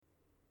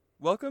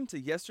Welcome to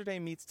Yesterday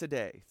Meets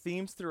Today,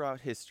 Themes Throughout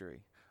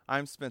History.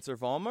 I'm Spencer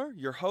Vollmer,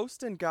 your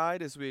host and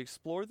guide as we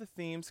explore the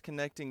themes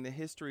connecting the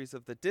histories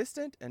of the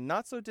distant and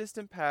not so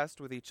distant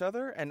past with each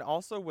other and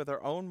also with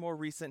our own more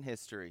recent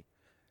history.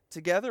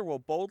 Together, we'll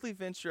boldly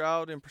venture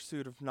out in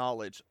pursuit of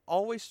knowledge,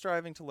 always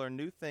striving to learn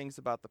new things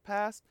about the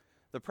past,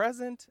 the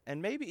present,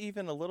 and maybe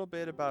even a little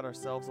bit about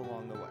ourselves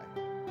along the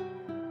way.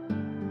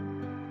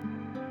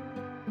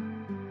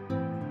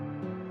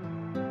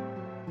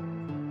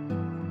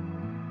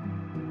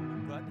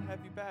 Glad to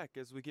have you back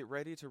as we get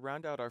ready to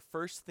round out our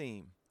first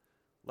theme.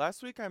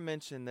 Last week I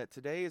mentioned that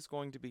today is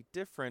going to be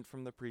different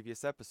from the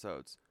previous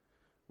episodes.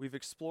 We've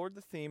explored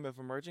the theme of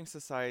emerging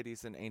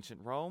societies in ancient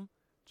Rome,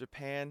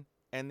 Japan,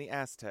 and the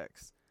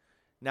Aztecs.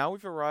 Now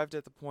we've arrived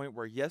at the point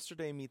where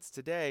yesterday meets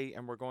today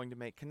and we're going to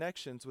make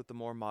connections with the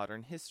more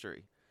modern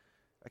history.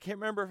 I can't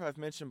remember if I've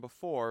mentioned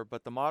before,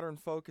 but the modern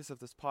focus of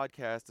this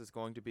podcast is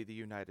going to be the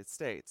United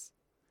States.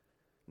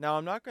 Now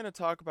I'm not going to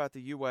talk about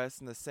the US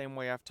in the same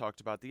way I've talked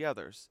about the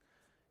others.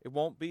 It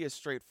won't be a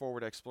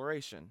straightforward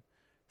exploration.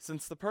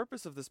 Since the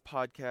purpose of this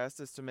podcast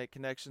is to make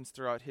connections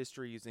throughout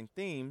history using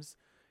themes,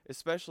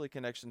 especially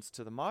connections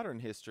to the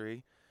modern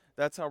history,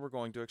 that's how we're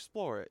going to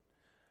explore it.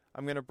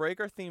 I'm going to break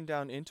our theme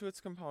down into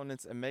its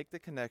components and make the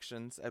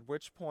connections, at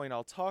which point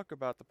I'll talk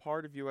about the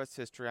part of U.S.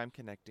 history I'm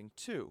connecting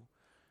to.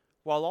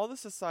 While all the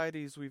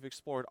societies we've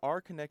explored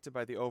are connected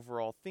by the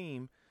overall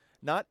theme,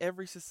 not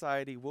every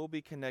society will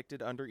be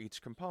connected under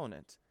each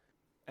component.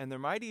 And there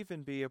might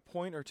even be a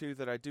point or two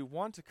that I do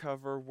want to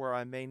cover where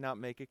I may not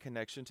make a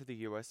connection to the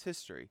U.S.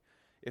 history.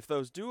 If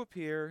those do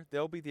appear,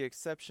 they'll be the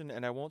exception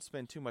and I won't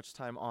spend too much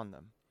time on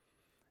them.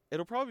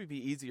 It'll probably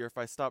be easier if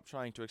I stop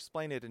trying to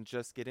explain it and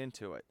just get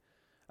into it.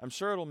 I'm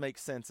sure it'll make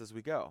sense as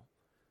we go.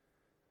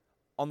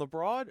 On the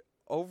broad,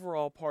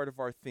 overall part of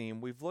our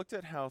theme, we've looked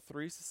at how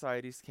three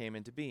societies came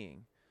into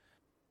being.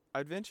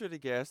 I'd venture to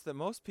guess that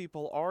most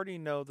people already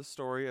know the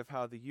story of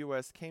how the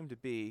U.S. came to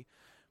be,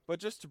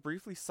 but just to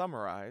briefly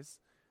summarize,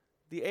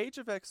 the Age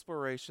of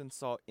Exploration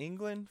saw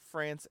England,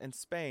 France, and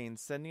Spain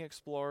sending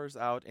explorers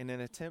out in an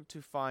attempt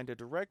to find a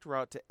direct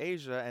route to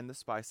Asia and the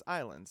Spice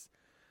Islands.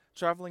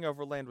 Traveling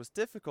overland was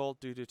difficult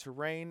due to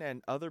terrain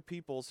and other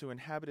peoples who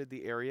inhabited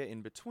the area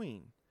in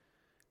between.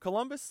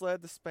 Columbus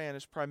led the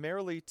Spanish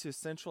primarily to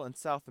Central and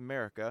South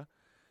America.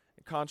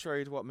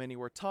 Contrary to what many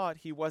were taught,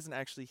 he wasn't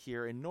actually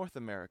here in North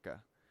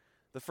America.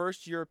 The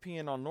first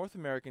European on North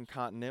American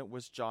continent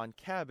was John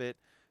Cabot,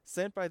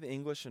 sent by the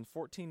English in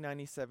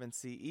 1497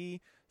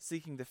 CE,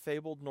 seeking the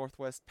fabled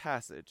Northwest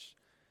Passage.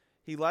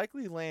 He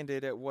likely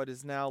landed at what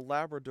is now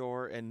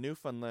Labrador and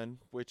Newfoundland,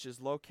 which is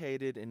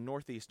located in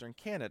northeastern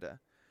Canada.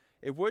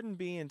 It wouldn't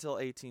be until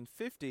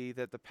 1850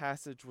 that the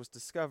passage was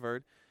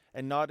discovered,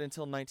 and not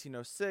until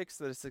 1906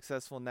 that a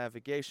successful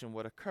navigation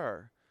would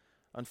occur.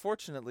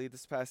 Unfortunately,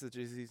 this passage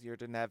is easier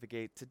to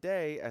navigate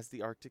today as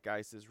the Arctic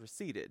ice is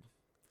receded.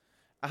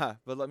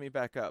 But let me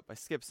back up. I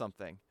skipped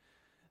something.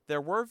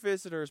 There were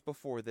visitors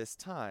before this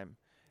time,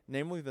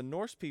 namely the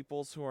Norse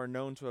peoples who are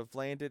known to have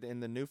landed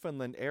in the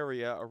Newfoundland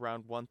area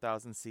around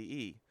 1000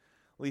 CE.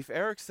 Leif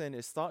Erikson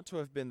is thought to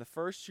have been the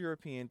first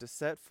European to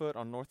set foot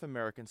on North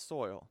American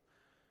soil.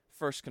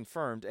 First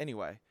confirmed,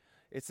 anyway.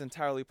 It's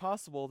entirely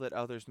possible that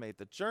others made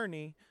the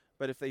journey,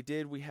 but if they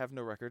did, we have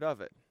no record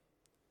of it.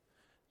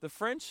 The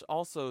French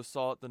also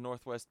sought the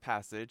Northwest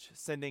Passage,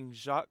 sending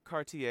Jacques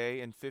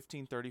Cartier in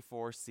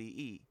 1534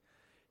 CE.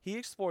 He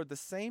explored the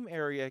same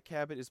area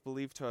Cabot is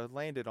believed to have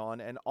landed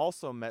on and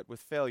also met with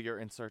failure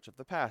in search of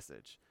the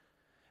passage.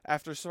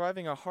 After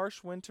surviving a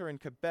harsh winter in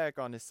Quebec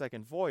on his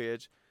second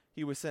voyage,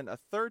 he was sent a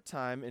third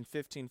time in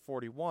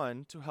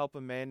 1541 to help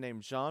a man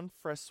named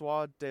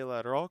Jean-François de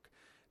la Roque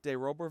de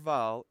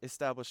Roberval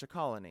establish a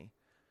colony.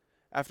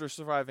 After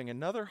surviving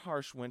another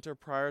harsh winter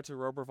prior to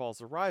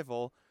Roberval's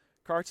arrival,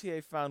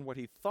 Cartier found what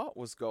he thought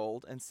was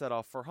gold and set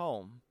off for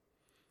home.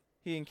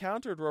 He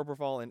encountered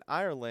Roberval in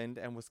Ireland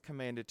and was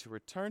commanded to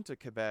return to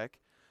Quebec,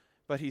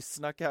 but he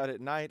snuck out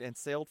at night and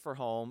sailed for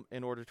home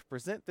in order to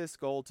present this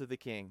gold to the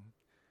king.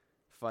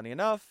 Funny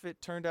enough,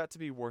 it turned out to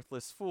be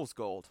worthless fool's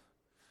gold.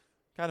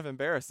 Kind of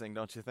embarrassing,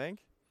 don't you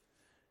think?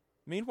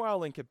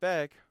 Meanwhile, in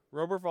Quebec,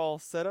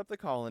 Roberval set up the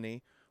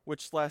colony,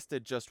 which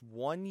lasted just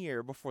 1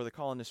 year before the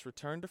colonists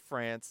returned to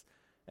France,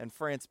 and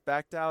France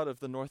backed out of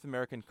the North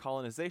American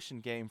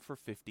colonization game for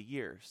 50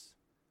 years.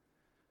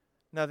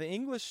 Now, the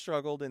English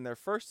struggled in their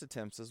first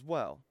attempts as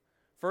well.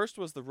 First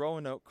was the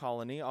Roanoke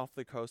colony off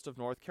the coast of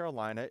North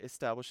Carolina,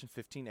 established in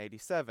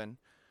 1587,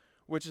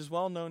 which is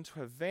well known to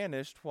have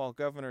vanished while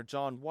Governor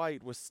John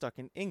White was stuck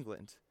in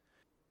England.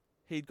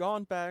 He'd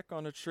gone back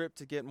on a trip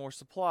to get more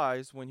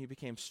supplies when he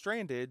became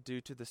stranded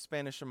due to the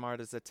Spanish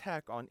Armada's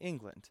attack on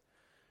England.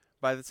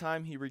 By the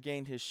time he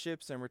regained his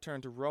ships and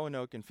returned to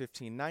Roanoke in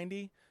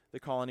 1590, the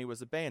colony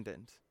was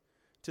abandoned.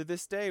 To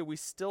this day, we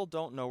still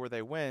don't know where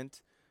they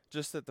went,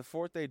 just that the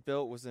fort they'd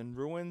built was in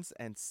ruins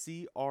and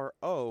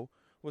CRO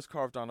was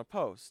carved on a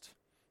post,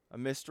 a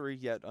mystery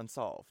yet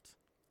unsolved.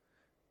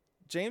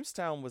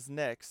 Jamestown was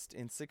next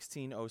in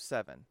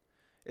 1607.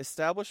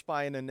 Established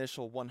by an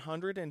initial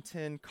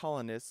 110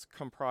 colonists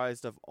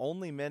comprised of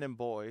only men and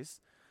boys,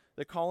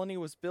 the colony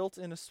was built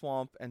in a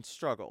swamp and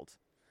struggled.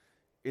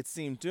 It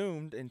seemed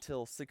doomed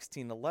until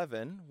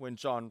 1611, when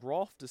John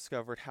Rolfe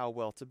discovered how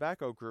well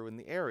tobacco grew in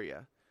the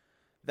area.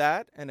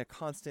 That and a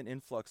constant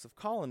influx of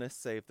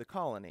colonists saved the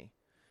colony.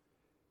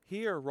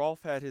 Here,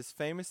 Rolfe had his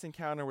famous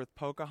encounter with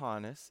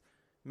Pocahontas,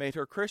 made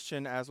her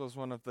Christian as was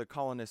one of the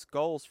colonists'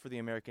 goals for the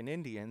American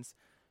Indians,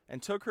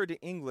 and took her to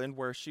England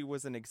where she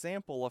was an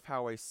example of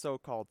how a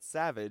so-called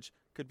savage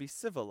could be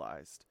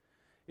civilized.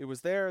 It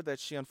was there that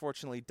she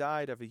unfortunately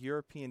died of a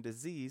European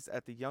disease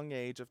at the young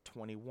age of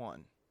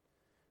 21.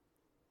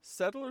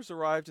 Settlers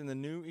arrived in the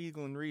New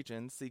England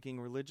region seeking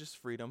religious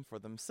freedom for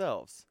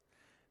themselves.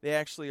 They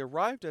actually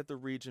arrived at the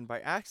region by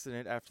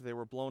accident after they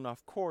were blown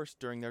off course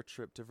during their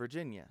trip to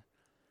Virginia.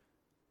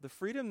 The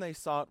freedom they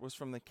sought was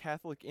from the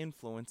Catholic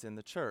influence in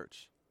the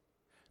church.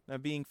 Now,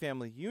 being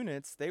family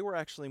units, they were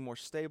actually more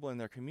stable in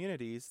their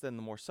communities than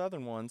the more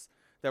southern ones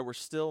that were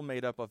still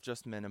made up of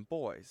just men and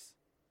boys.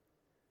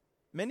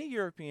 Many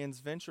Europeans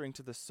venturing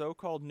to the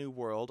so-called New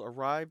World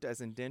arrived as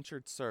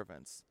indentured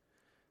servants.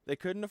 They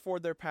couldn't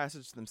afford their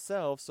passage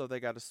themselves, so they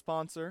got a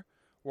sponsor,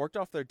 worked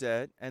off their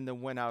debt, and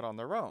then went out on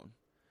their own.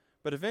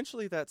 But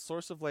eventually that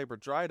source of labor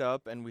dried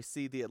up, and we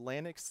see the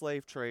Atlantic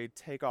slave trade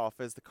take off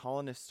as the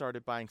colonists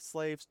started buying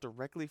slaves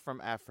directly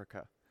from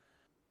Africa.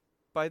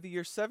 By the year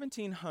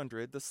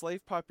 1700, the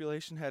slave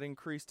population had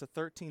increased to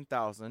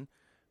 13,000,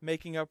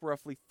 making up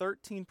roughly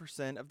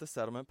 13% of the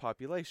settlement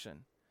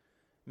population.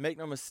 Make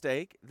no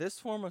mistake, this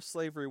form of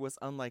slavery was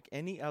unlike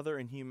any other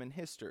in human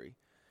history.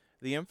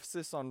 The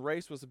emphasis on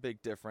race was a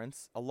big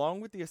difference, along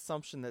with the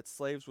assumption that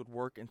slaves would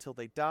work until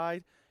they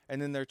died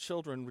and then their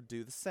children would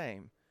do the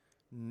same.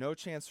 No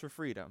chance for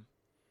freedom.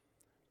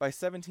 By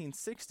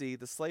 1760,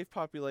 the slave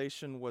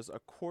population was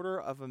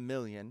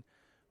 250,000,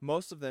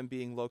 most of them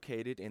being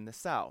located in the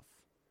South.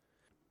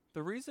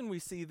 The reason we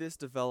see this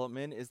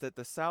development is that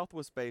the South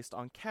was based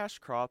on cash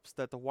crops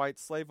that the white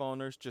slave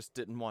owners just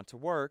didn't want to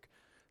work,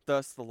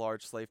 thus the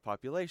large slave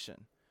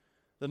population.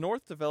 The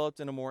North developed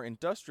in a more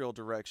industrial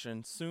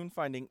direction, soon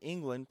finding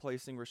England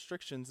placing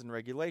restrictions and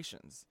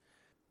regulations.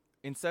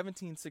 In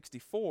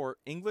 1764,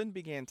 England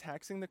began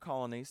taxing the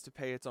colonies to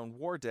pay its own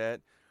war debt,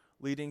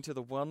 leading to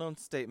the well-known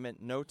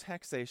statement, "No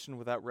taxation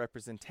without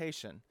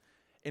representation,"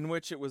 in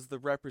which it was the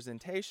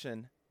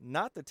representation,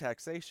 not the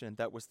taxation,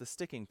 that was the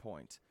sticking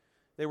point.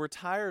 They were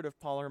tired of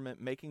Parliament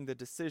making the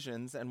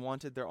decisions and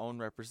wanted their own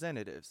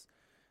representatives.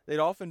 They'd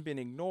often been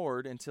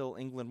ignored until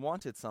England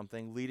wanted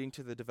something, leading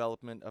to the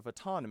development of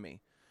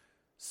autonomy.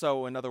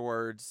 So, in other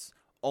words,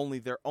 only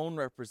their own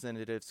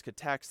representatives could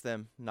tax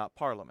them, not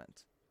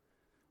Parliament.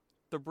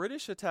 The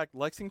British attacked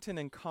Lexington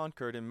and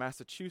Concord in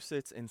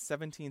Massachusetts in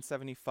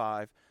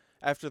 1775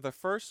 after the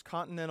First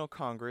Continental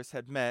Congress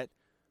had met,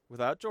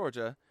 without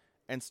Georgia,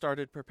 and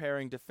started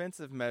preparing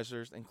defensive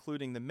measures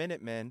including the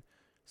Minutemen,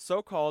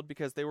 so called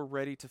because they were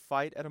ready to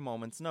fight at a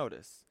moment's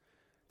notice.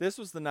 This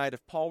was the night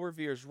of Paul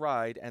Revere's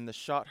ride and the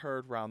shot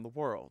heard round the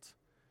world.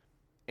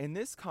 In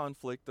this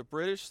conflict, the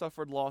British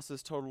suffered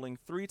losses totaling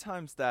 3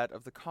 times that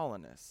of the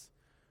colonists.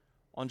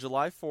 On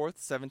July 4th,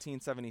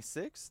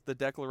 1776, the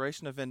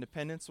Declaration of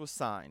Independence was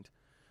signed.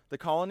 The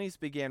colonies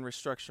began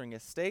restructuring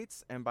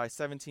estates, and by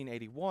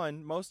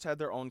 1781, most had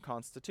their own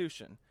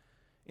constitution.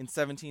 In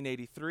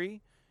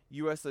 1783,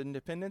 U.S.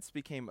 independence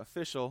became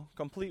official,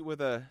 complete with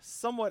a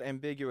somewhat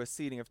ambiguous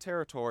ceding of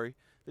territory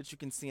that you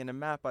can see in a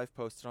map I've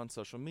posted on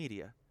social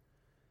media.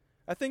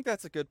 I think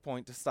that's a good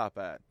point to stop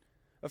at.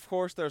 Of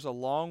course, there's a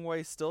long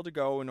way still to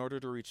go in order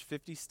to reach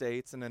 50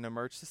 states and an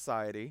emerged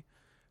society.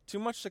 Too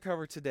much to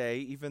cover today,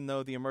 even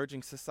though the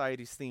emerging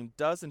societies theme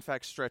does in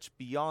fact stretch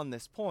beyond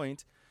this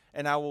point,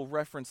 and I will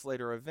reference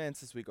later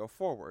events as we go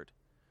forward.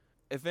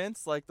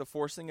 Events like the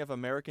forcing of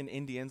American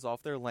Indians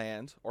off their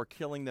land, or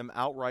killing them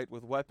outright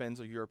with weapons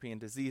or European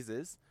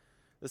diseases,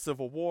 the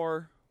Civil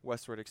War,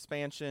 westward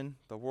expansion,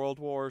 the World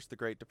Wars, the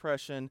Great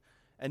Depression,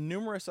 and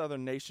numerous other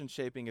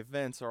nation-shaping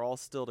events are all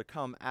still to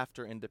come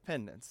after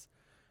independence.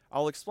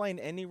 I'll explain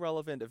any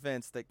relevant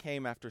events that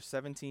came after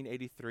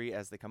 1783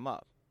 as they come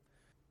up.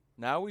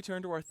 Now we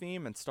turn to our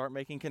theme and start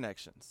making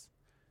connections.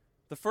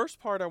 The first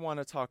part I want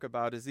to talk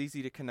about is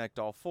easy to connect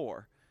all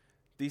 4.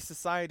 These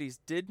societies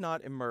did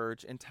not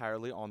emerge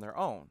entirely on their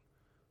own.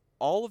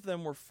 All of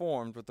them were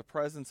formed with the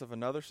presence of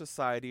another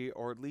society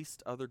or at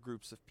least other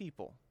groups of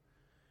people.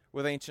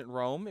 With ancient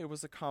Rome, it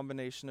was a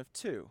combination of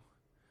 2.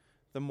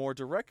 The more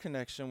direct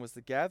connection was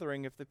the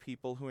gathering of the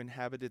people who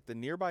inhabited the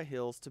nearby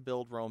hills to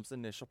build Rome's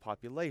initial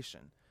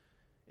population.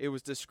 It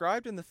was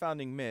described in the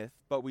founding myth,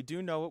 but we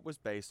do know it was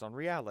based on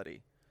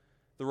reality.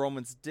 The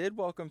Romans did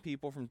welcome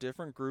people from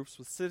different groups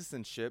with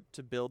citizenship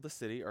to build the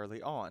city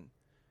early on.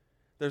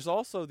 There's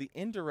also the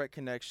indirect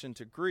connection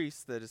to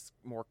Greece that is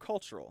more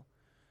cultural.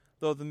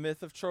 Though the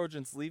myth of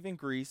Trojans leaving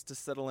Greece to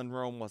settle in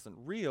Rome wasn't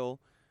real,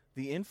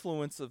 the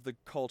influence of the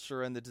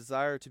culture and the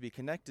desire to be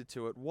connected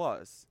to it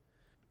was.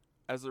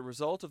 As a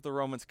result of the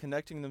Romans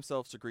connecting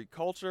themselves to Greek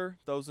culture,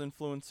 those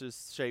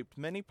influences shaped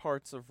many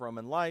parts of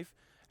Roman life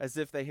as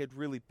if they had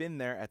really been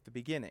there at the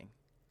beginning.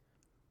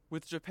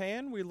 With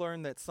Japan, we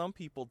learn that some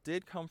people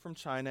did come from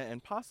China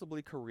and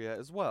possibly Korea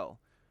as well.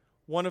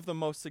 One of the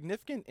most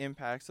significant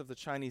impacts of the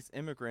Chinese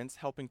immigrants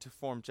helping to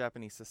form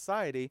Japanese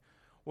society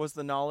was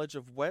the knowledge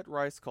of wet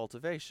rice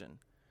cultivation,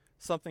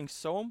 something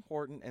so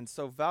important and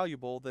so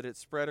valuable that it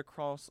spread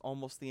across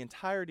almost the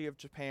entirety of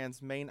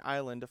Japan's main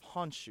island of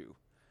Honshu.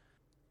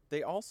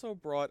 They also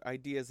brought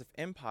ideas of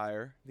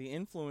empire, the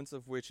influence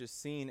of which is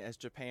seen as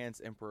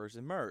Japan's emperors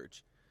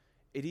emerge.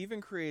 It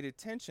even created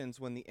tensions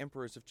when the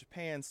emperors of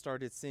Japan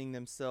started seeing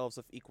themselves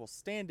of equal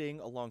standing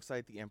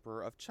alongside the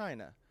emperor of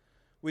China.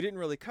 We didn't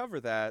really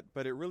cover that,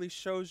 but it really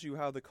shows you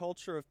how the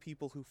culture of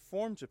people who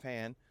formed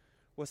Japan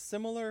was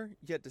similar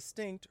yet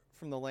distinct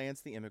from the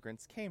lands the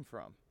immigrants came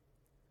from.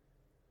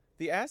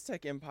 The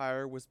Aztec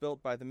Empire was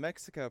built by the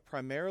Mexica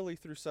primarily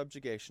through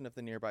subjugation of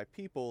the nearby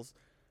peoples,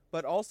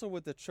 but also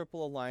with the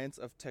triple alliance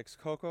of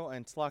Texcoco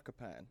and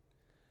Tlacopan.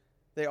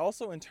 They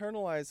also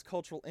internalized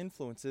cultural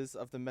influences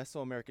of the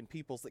Mesoamerican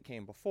peoples that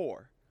came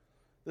before.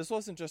 This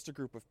wasn't just a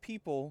group of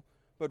people,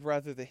 but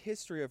rather the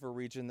history of a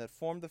region that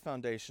formed the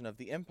foundation of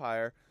the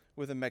empire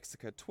with a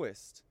Mexica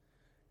twist.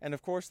 And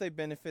of course they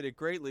benefited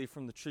greatly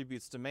from the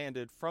tributes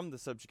demanded from the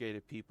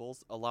subjugated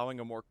peoples, allowing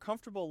a more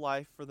comfortable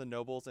life for the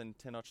nobles in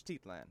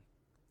Tenochtitlan.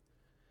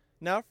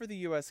 Now for the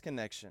US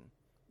connection.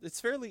 It's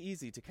fairly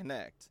easy to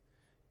connect.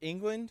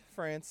 England,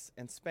 France,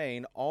 and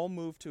Spain all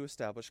moved to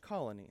establish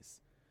colonies.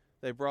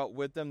 They brought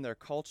with them their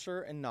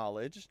culture and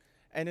knowledge,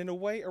 and in a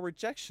way a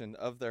rejection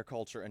of their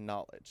culture and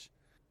knowledge.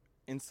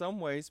 In some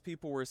ways,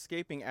 people were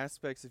escaping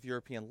aspects of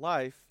European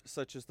life,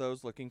 such as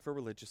those looking for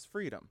religious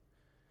freedom.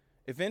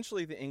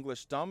 Eventually, the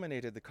English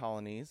dominated the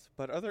colonies,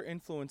 but other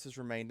influences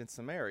remained in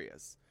some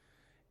areas.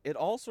 It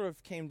all sort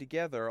of came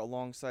together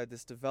alongside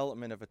this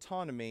development of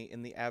autonomy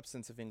in the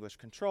absence of English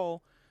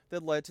control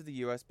that led to the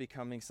US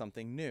becoming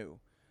something new,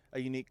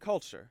 a unique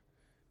culture.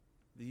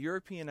 The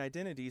European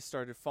identity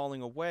started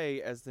falling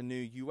away as the new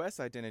US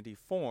identity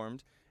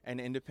formed and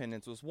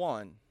independence was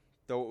won,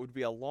 though it would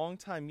be a long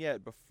time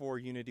yet before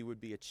unity would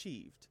be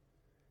achieved.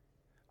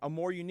 A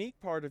more unique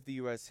part of the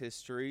US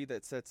history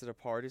that sets it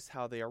apart is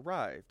how they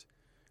arrived.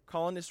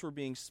 Colonists were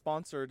being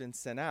sponsored and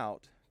sent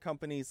out.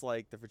 Companies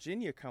like the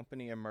Virginia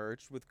Company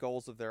emerged with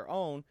goals of their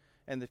own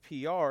and the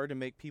PR to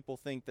make people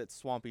think that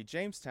swampy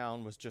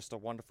Jamestown was just a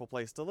wonderful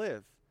place to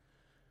live.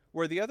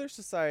 Where the other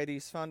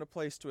societies found a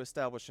place to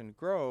establish and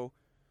grow,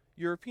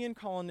 European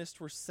colonists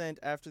were sent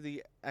after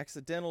the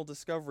accidental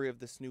discovery of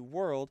this new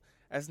world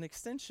as an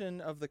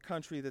extension of the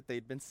country that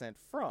they'd been sent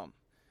from.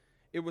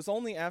 It was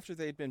only after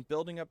they'd been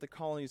building up the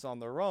colonies on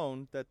their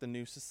own that the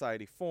new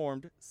society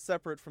formed,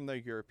 separate from their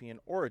European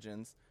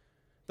origins,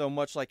 though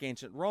much like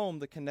ancient Rome,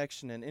 the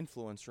connection and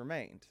influence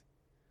remained.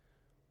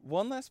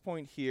 One last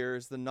point here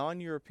is the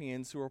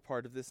non-Europeans who were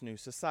part of this new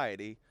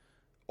society,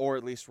 or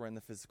at least were in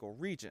the physical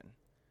region.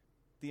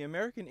 The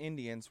American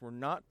Indians were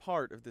not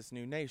part of this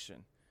new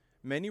nation.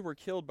 Many were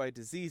killed by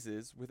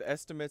diseases, with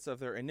estimates of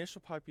their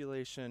initial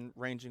population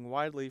ranging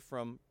widely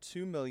from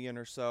 2 million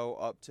or so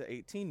up to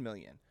 18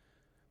 million.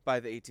 By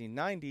the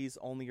 1890s,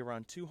 only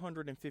around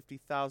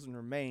 250,000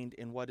 remained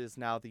in what is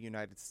now the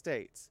United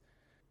States.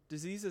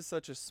 Diseases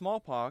such as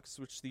smallpox,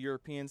 which the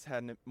Europeans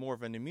had more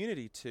of an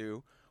immunity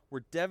to,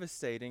 were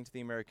devastating to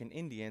the American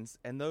Indians,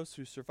 and those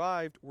who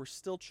survived were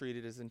still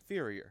treated as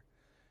inferior.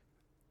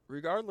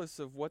 Regardless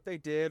of what they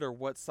did or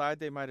what side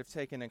they might have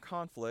taken in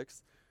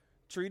conflicts,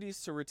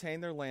 treaties to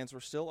retain their lands were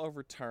still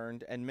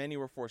overturned and many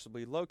were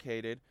forcibly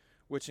located,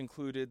 which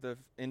included the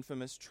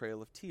infamous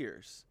Trail of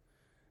Tears.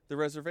 The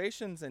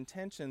reservations and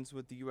tensions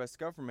with the U.S.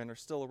 government are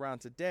still around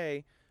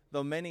today,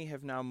 though many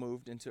have now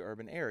moved into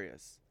urban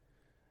areas.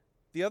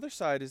 The other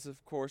side is,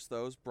 of course,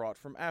 those brought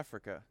from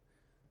Africa.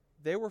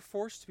 They were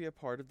forced to be a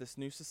part of this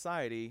new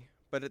society,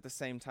 but at the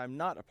same time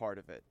not a part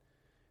of it.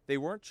 They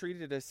weren't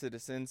treated as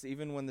citizens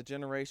even when the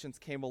generations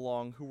came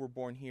along who were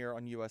born here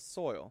on U.S.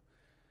 soil.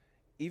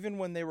 Even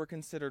when they were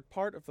considered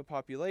part of the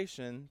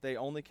population, they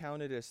only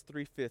counted as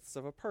 3/5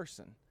 of a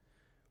person.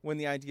 When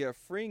the idea of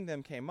freeing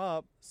them came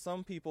up,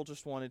 some people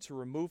just wanted to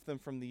remove them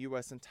from the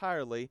U.S.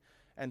 entirely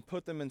and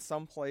put them in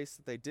some place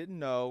that they didn't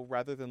know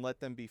rather than let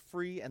them be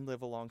free and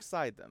live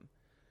alongside them.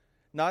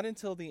 Not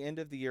until the end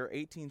of the year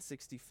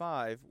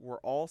 1865 were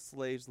all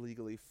slaves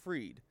legally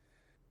freed.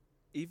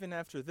 Even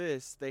after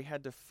this, they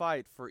had to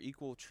fight for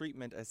equal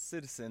treatment as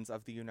citizens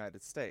of the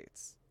United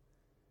States.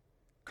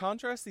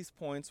 Contrast these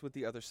points with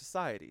the other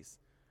societies.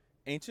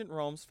 Ancient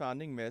Rome's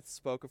founding myths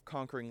spoke of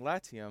conquering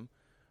Latium,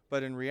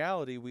 but in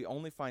reality we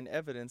only find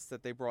evidence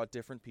that they brought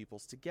different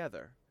peoples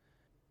together.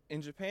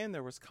 In Japan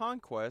there was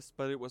conquest,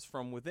 but it was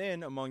from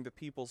within among the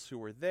peoples who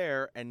were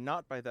there and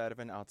not by that of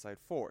an outside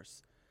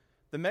force.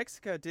 The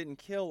Mexica didn't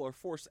kill or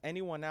force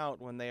anyone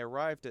out when they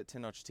arrived at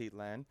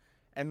Tenochtitlan,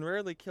 and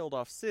rarely killed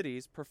off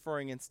cities,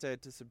 preferring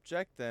instead to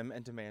subject them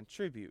and demand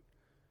tribute.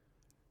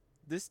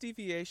 This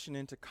deviation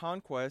into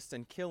conquest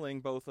and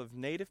killing both of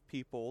native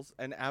peoples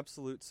and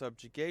absolute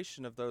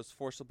subjugation of those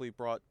forcibly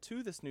brought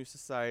to this new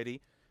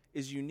society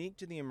is unique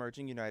to the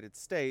emerging United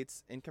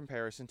States in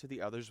comparison to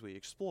the others we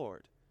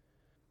explored.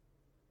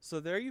 So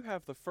there you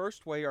have the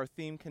first way our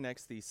theme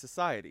connects these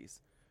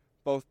societies,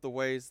 both the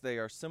ways they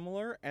are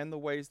similar and the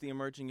ways the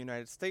emerging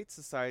United States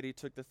society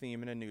took the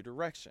theme in a new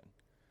direction.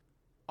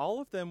 All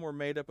of them were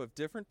made up of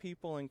different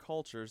people and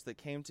cultures that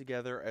came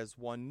together as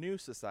one new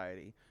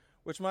society,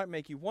 which might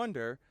make you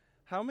wonder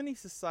how many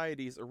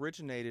societies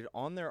originated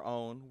on their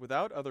own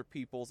without other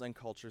peoples and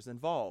cultures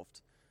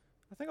involved.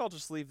 I think I'll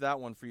just leave that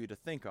one for you to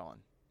think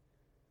on.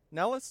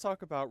 Now let's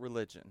talk about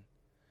religion.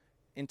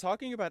 In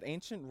talking about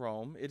ancient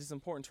Rome, it is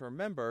important to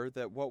remember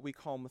that what we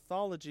call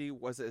mythology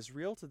was as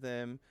real to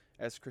them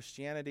as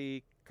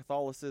Christianity,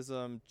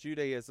 Catholicism,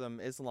 Judaism,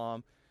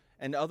 Islam,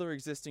 and other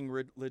existing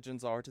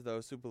religions are to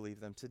those who believe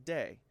them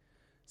today.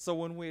 So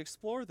when we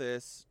explore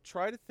this,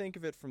 try to think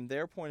of it from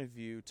their point of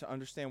view to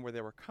understand where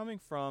they were coming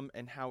from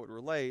and how it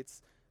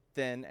relates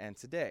then and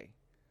today.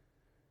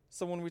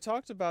 So when we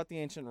talked about the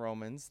ancient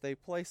Romans, they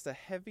placed a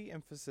heavy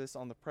emphasis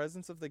on the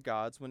presence of the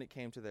gods when it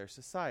came to their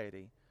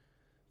society.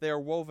 They are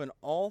woven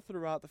all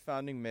throughout the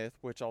founding myth,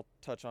 which I'll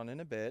touch on in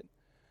a bit.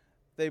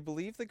 They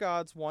believed the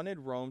gods wanted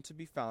Rome to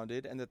be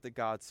founded and that the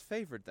gods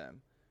favored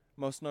them,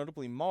 most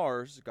notably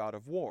Mars, god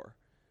of war.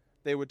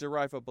 They would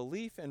derive a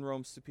belief in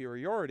Rome's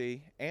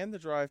superiority and the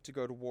drive to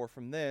go to war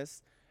from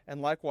this, and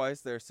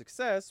likewise their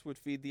success would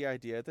feed the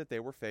idea that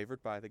they were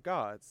favored by the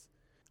gods.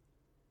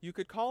 You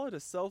could call it a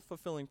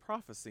self-fulfilling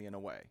prophecy in a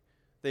way.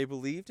 They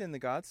believed in the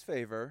gods'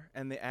 favor,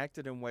 and they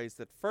acted in ways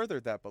that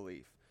furthered that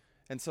belief,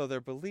 and so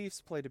their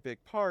beliefs played a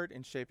big part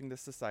in shaping the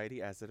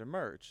society as it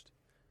emerged.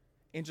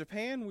 In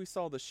Japan, we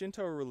saw the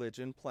Shinto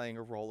religion playing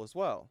a role as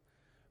well.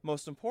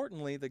 Most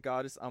importantly, the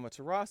goddess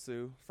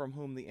Amaterasu, from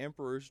whom the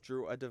emperors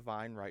drew a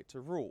divine right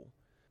to rule.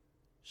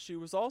 She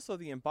was also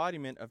the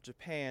embodiment of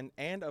Japan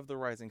and of the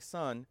rising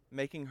sun,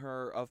 making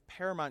her of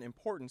paramount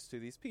importance to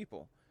these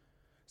people.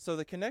 So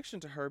the connection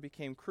to her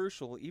became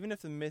crucial even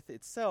if the myth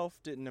itself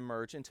didn't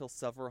emerge until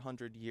several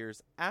hundred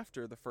years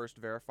after the first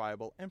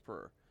verifiable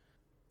emperor.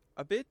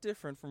 A bit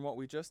different from what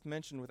we just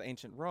mentioned with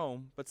ancient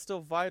Rome, but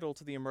still vital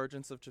to the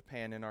emergence of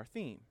Japan in our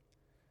theme.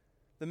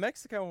 The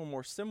Mexica were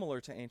more similar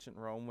to ancient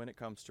Rome when it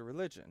comes to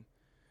religion.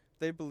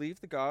 They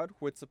believed the god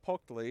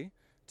Huitzilopochtli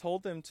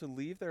told them to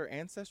leave their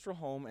ancestral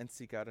home and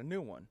seek out a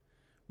new one.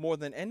 More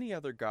than any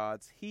other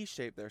gods, he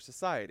shaped their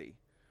society.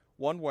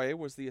 One way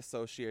was the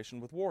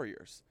association with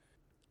warriors.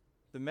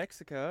 The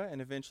Mexica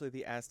and eventually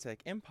the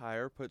Aztec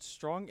Empire put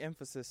strong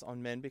emphasis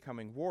on men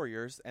becoming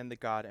warriors, and the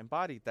god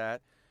embodied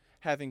that,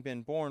 having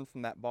been born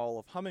from that ball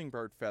of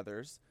hummingbird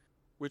feathers,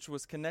 which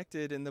was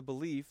connected in the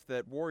belief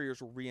that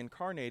warriors were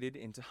reincarnated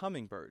into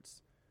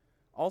hummingbirds.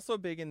 Also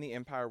big in the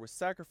empire was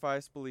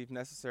sacrifice, believed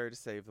necessary to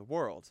save the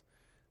world.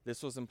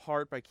 This was in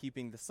part by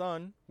keeping the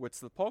sun,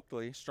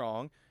 Huitzilopochtli,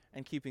 strong,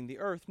 and keeping the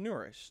earth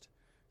nourished.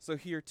 So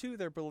here too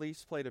their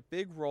beliefs played a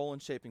big role in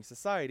shaping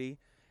society,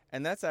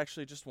 and that's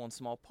actually just one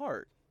small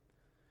part.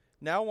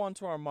 Now on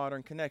to our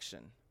modern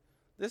connection.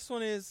 This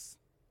one is,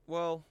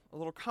 well, a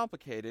little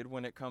complicated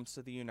when it comes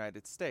to the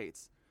United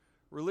States.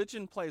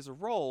 Religion plays a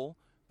role,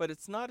 but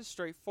it's not as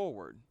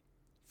straightforward.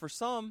 For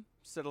some,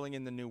 settling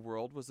in the New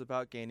World was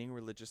about gaining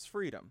religious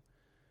freedom.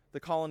 The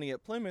colony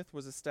at Plymouth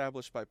was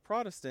established by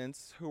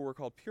Protestants who were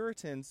called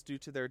Puritans due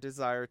to their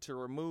desire to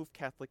remove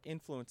Catholic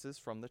influences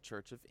from the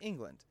Church of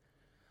England.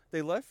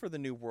 They left for the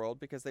New World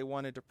because they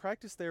wanted to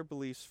practice their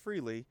beliefs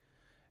freely,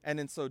 and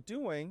in so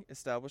doing,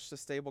 established a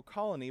stable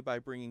colony by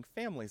bringing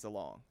families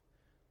along.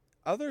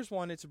 Others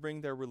wanted to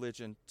bring their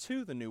religion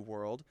to the New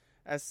World,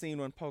 as seen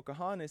when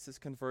Pocahontas is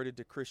converted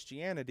to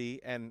Christianity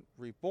and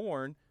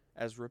reborn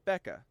as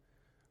Rebecca.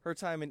 Her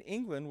time in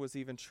England was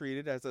even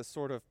treated as a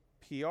sort of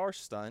PR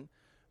stunt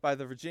by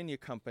the Virginia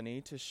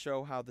Company to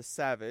show how the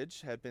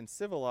savage had been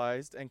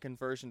civilized, and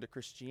conversion to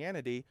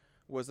Christianity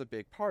was a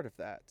big part of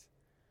that.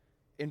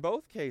 In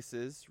both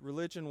cases,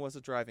 religion was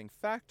a driving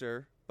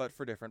factor, but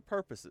for different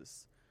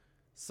purposes.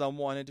 Some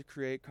wanted to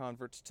create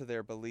converts to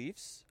their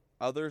beliefs,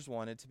 others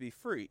wanted to be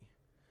free.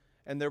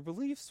 And their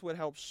beliefs would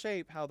help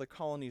shape how the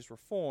colonies were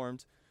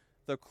formed,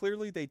 though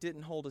clearly they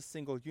didn't hold a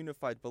single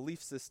unified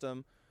belief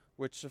system,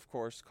 which of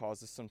course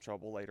causes some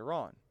trouble later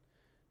on.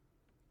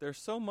 There's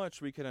so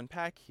much we could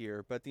unpack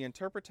here, but the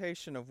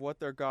interpretation of what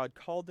their God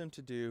called them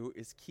to do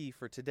is key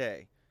for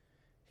today.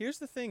 Here's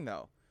the thing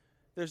though,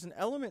 there's an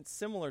element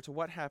similar to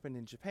what happened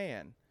in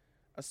Japan,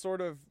 a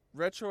sort of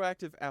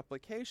retroactive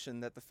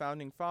application that the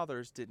Founding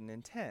Fathers didn't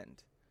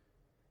intend.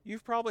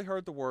 You've probably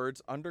heard the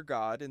words "under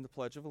God" in the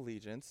Pledge of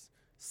Allegiance,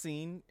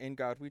 seen "in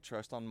God we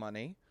trust" on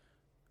money.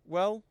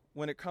 Well,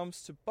 when it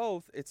comes to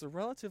both, it's a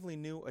relatively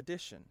new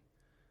addition.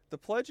 The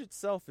pledge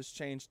itself has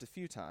changed a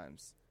few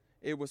times.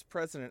 It was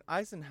President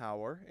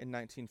Eisenhower in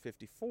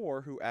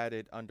 1954 who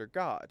added "under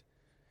God."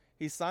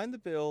 He signed the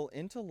bill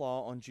into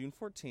law on June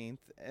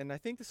 14th, and I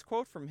think this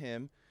quote from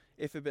him,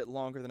 if a bit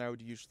longer than I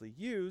would usually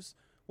use,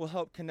 will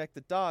help connect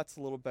the dots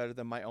a little better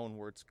than my own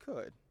words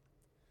could.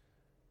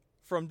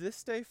 From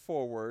this day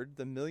forward,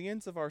 the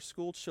millions of our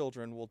school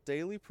children will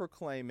daily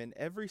proclaim in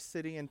every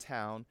city and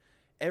town,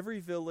 every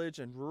village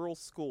and rural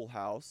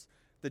schoolhouse,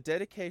 the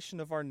dedication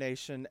of our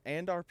nation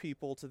and our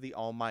people to the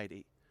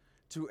Almighty.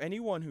 To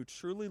anyone who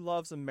truly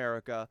loves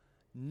America,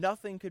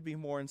 Nothing could be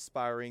more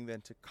inspiring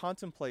than to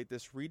contemplate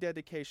this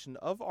rededication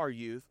of our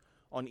youth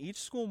on each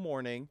school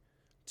morning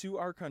to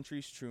our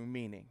country's true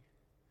meaning.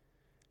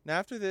 Now,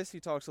 after this,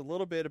 he talks a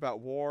little bit about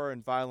war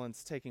and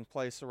violence taking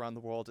place around the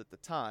world at the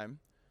time.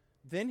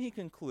 Then he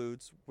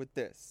concludes with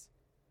this.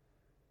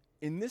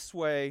 In this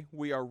way,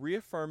 we are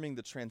reaffirming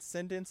the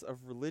transcendence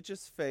of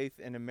religious faith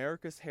in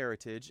America's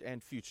heritage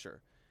and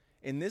future.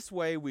 In this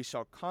way, we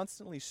shall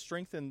constantly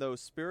strengthen those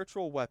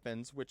spiritual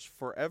weapons which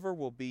forever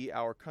will be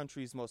our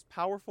country's most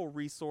powerful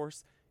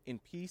resource in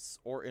peace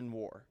or in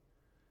war.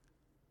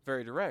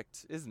 Very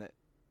direct, isn't it?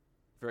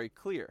 Very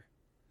clear.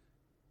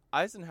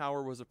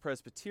 Eisenhower was a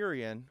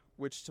Presbyterian,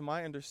 which to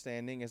my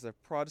understanding is a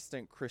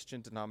Protestant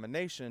Christian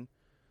denomination,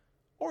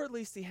 or at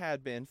least he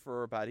had been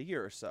for about a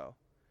year or so.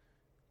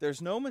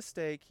 There's no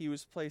mistake he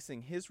was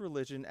placing his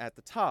religion at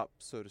the top,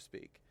 so to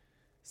speak,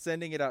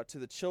 sending it out to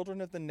the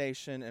children of the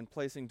nation and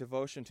placing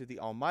devotion to the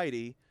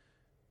Almighty,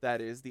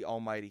 that is, the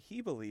Almighty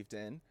he believed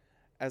in,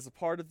 as a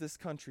part of this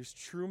country's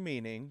true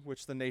meaning,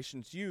 which the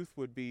nation's youth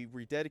would be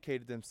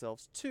rededicated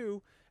themselves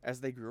to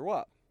as they grew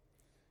up.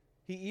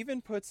 He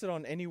even puts it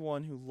on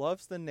anyone who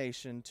loves the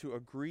nation to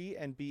agree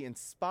and be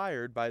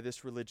inspired by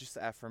this religious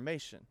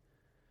affirmation.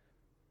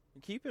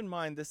 Keep in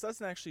mind, this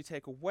doesn't actually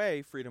take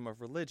away freedom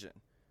of religion.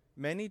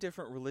 Many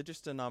different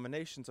religious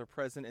denominations are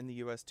present in the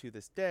U.S. to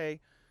this day,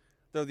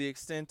 though the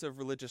extent of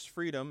religious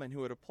freedom and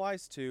who it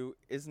applies to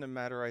isn't a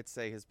matter I'd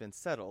say has been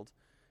settled,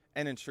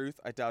 and in truth,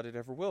 I doubt it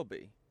ever will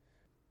be.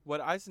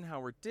 What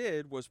Eisenhower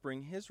did was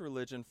bring his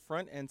religion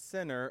front and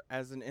center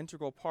as an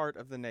integral part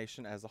of the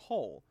nation as a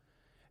whole.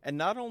 And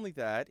not only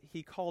that,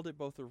 he called it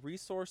both a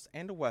resource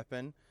and a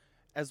weapon,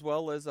 as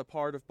well as a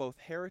part of both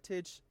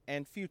heritage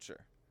and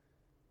future.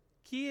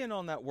 Key in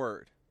on that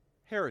word,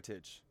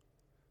 heritage,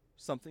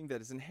 something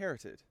that is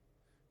inherited.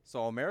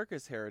 So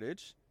America's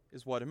heritage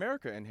is what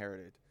America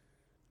inherited.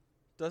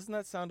 Doesn't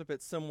that sound a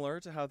bit similar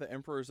to how the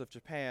emperors of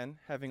Japan,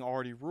 having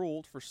already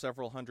ruled for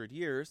several hundred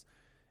years,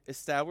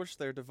 established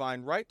their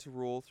divine right to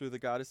rule through the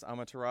goddess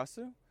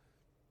Amaterasu?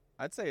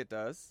 I'd say it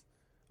does.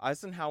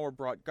 Eisenhower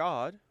brought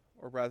God,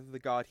 or rather the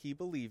God he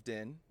believed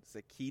in, is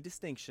a key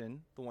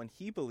distinction, the one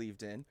he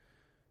believed in,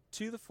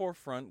 to the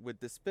forefront with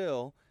this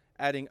bill,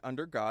 adding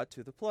under God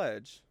to the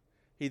pledge.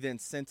 He then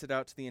sent it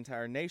out to the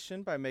entire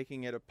nation by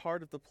making it a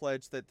part of the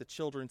pledge that the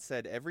children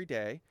said every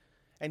day,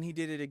 and he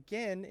did it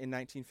again in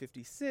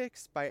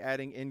 1956 by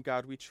adding "In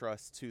God We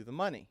Trust" to the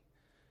money.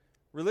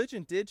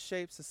 Religion did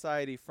shape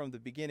society from the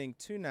beginning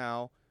to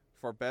now,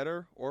 for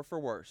better or for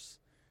worse,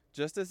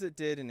 just as it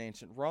did in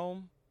ancient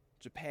Rome,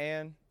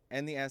 Japan,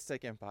 and the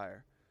Aztec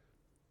Empire.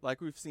 Like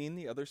we've seen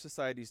the other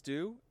societies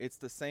do, it's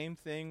the same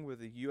thing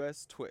with a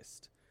U.S.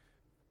 twist.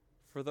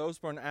 For those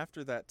born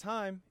after that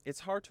time,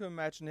 it's hard to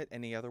imagine it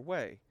any other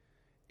way.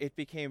 It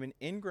became an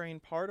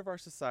ingrained part of our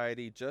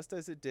society just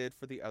as it did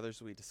for the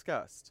others we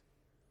discussed.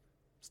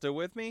 Still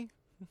with me?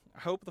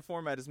 I hope the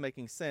format is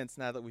making sense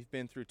now that we've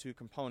been through two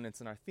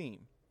components in our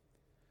theme.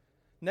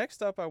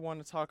 Next up, I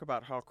want to talk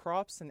about how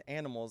crops and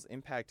animals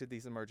impacted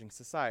these emerging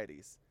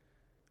societies.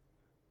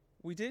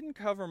 We didn't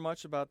cover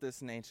much about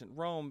this in ancient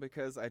Rome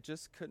because I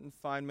just couldn't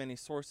find many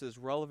sources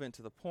relevant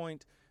to the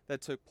point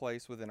that took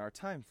place within our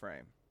time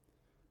frame.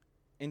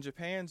 In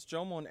Japan's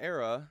Jomon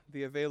era,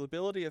 the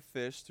availability of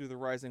fish through the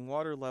rising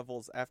water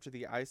levels after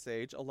the Ice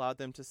Age allowed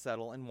them to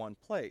settle in one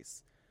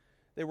place.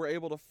 They were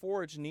able to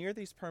forage near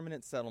these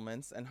permanent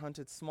settlements and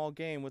hunted small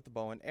game with the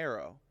bow and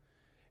arrow.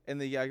 In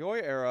the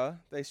Yayoi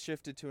era, they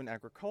shifted to an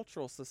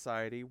agricultural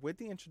society with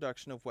the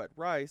introduction of wet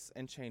rice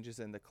and changes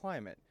in the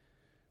climate.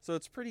 So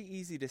it's pretty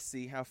easy to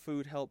see how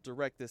food helped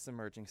direct this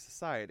emerging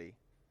society.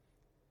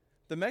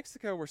 The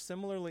Mexica were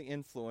similarly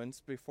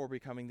influenced before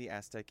becoming the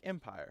Aztec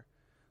Empire.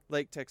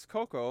 Lake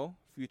Texcoco,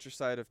 future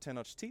site of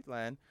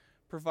Tenochtitlan,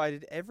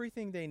 provided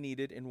everything they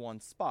needed in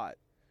one spot.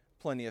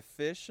 Plenty of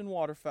fish and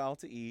waterfowl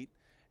to eat,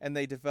 and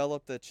they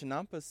developed the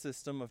Chinampa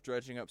system of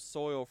dredging up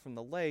soil from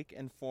the lake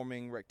and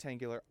forming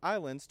rectangular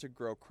islands to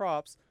grow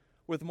crops,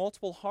 with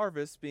multiple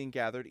harvests being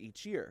gathered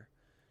each year.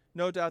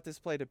 No doubt this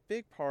played a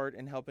big part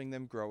in helping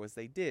them grow as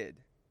they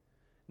did.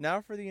 Now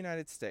for the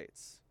United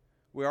States.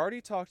 We already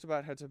talked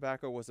about how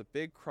tobacco was a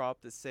big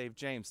crop that saved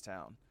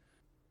Jamestown.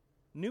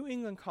 New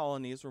England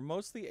colonies were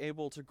mostly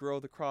able to grow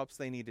the crops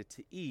they needed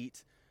to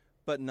eat,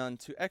 but none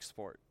to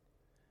export.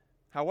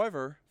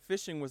 However,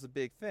 fishing was a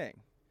big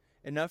thing,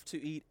 enough to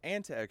eat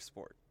and to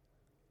export.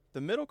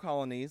 The middle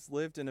colonies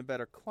lived in a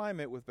better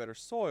climate with better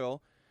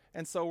soil,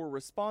 and so were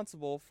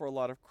responsible for a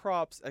lot of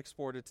crops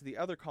exported to the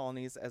other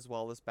colonies as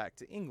well as back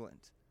to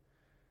England.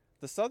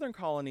 The southern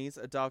colonies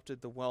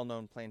adopted the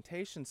well-known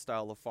plantation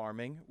style of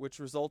farming, which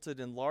resulted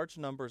in large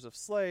numbers of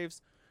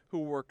slaves who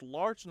worked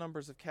large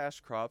numbers of cash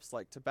crops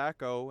like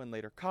tobacco and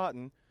later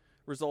cotton,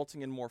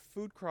 resulting in more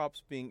food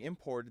crops being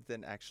imported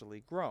than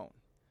actually grown.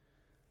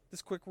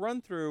 This quick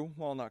run-through,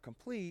 while not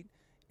complete,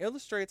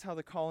 illustrates how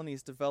the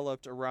colonies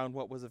developed around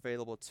what was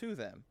available to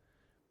them.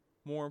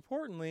 More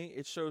importantly,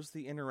 it shows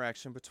the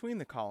interaction between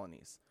the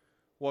colonies.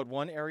 What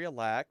one area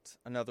lacked,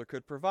 another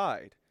could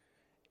provide.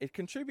 It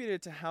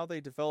contributed to how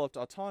they developed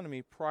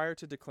autonomy prior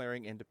to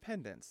declaring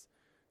independence.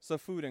 So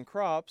food and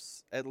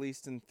crops, at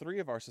least in 3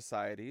 of our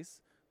societies,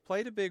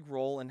 played a big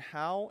role in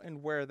how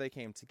and where they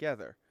came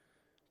together.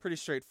 Pretty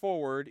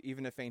straightforward,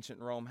 even if ancient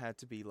Rome had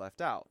to be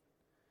left out.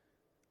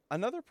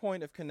 Another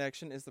point of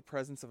connection is the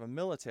presence of a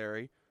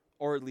military,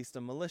 or at least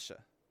a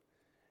militia.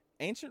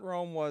 Ancient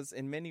Rome was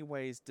in many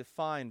ways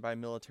defined by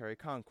military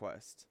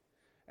conquest.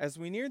 As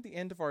we neared the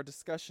end of our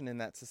discussion in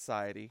that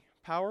society,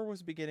 power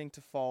was beginning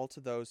to fall to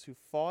those who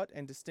fought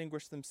and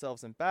distinguished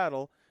themselves in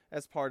battle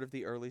as part of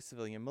the early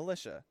civilian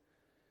militia.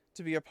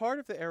 To be a part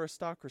of the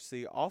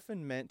aristocracy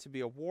often meant to be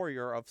a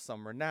warrior of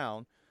some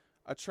renown,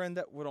 a trend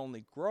that would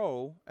only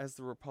grow as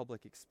the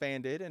Republic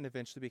expanded and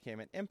eventually became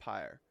an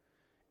empire.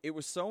 It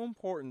was so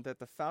important that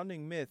the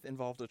founding myth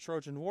involved a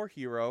Trojan War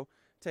hero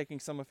taking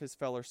some of his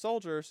fellow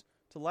soldiers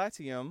to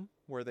Latium,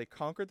 where they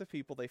conquered the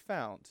people they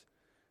found.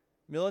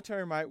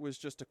 Military might was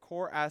just a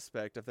core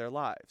aspect of their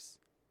lives.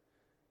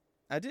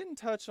 I didn't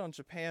touch on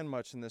Japan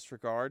much in this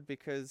regard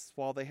because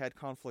while they had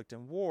conflict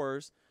and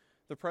wars,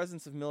 the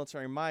presence of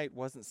military might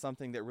wasn't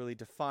something that really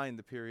defined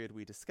the period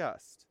we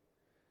discussed.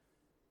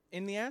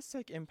 In the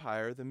Aztec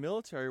Empire, the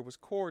military was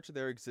core to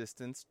their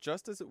existence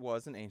just as it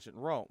was in ancient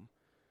Rome.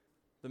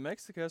 The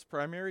Mexica's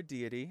primary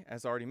deity,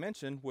 as already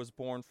mentioned, was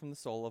born from the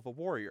soul of a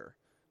warrior.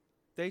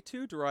 They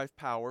too derived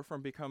power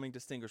from becoming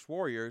distinguished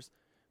warriors,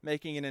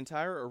 making an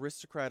entire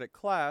aristocratic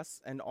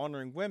class and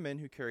honoring women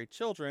who carried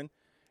children,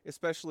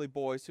 especially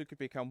boys who could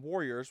become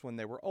warriors when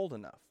they were old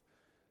enough.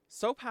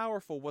 So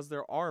powerful was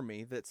their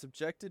army that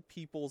subjected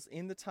peoples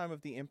in the time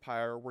of the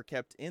empire were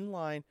kept in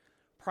line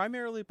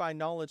primarily by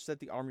knowledge that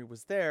the army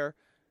was there,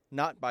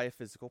 not by a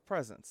physical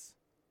presence.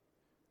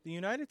 The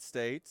United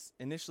States,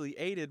 initially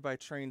aided by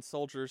trained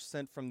soldiers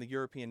sent from the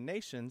European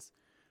nations,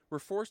 were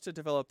forced to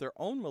develop their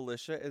own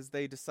militia as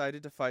they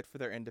decided to fight for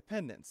their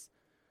independence.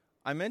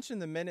 I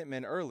mentioned the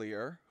Minutemen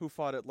earlier, who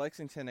fought at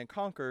Lexington and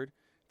Concord,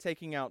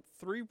 taking out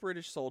 3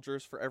 British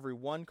soldiers for every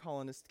 1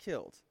 colonist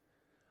killed.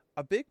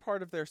 A big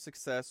part of their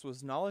success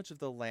was knowledge of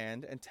the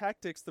land and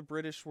tactics the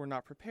British were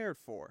not prepared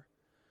for.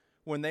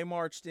 When they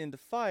marched in to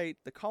fight,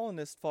 the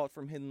colonists fought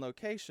from hidden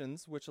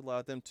locations, which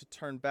allowed them to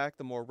turn back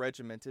the more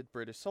regimented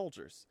British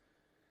soldiers.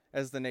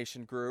 As the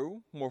nation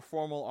grew, more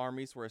formal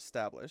armies were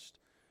established.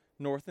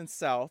 North and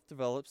South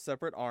developed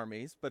separate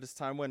armies, but as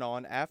time went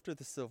on after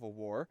the Civil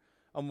War,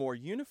 a more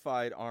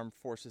unified armed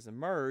forces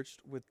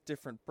emerged with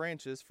different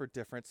branches for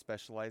different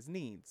specialized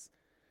needs.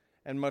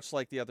 And much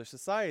like the other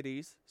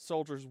societies,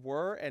 soldiers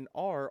were and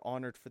are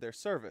honored for their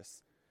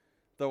service,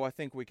 though I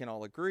think we can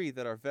all agree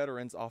that our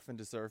veterans often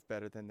deserve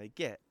better than they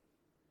get.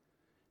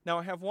 Now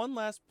I have one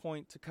last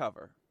point to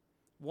cover,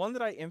 one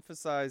that I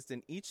emphasized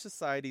in each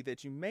society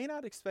that you may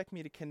not expect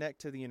me to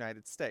connect to the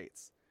United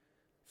States: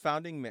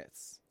 founding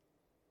myths.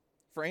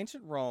 For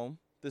ancient Rome,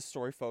 this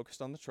story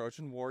focused on the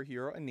Trojan War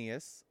hero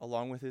Aeneas,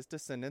 along with his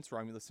descendants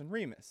Romulus and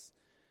Remus.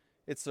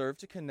 It served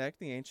to connect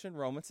the ancient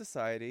Roman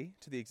society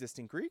to the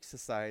existing Greek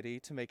society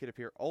to make it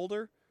appear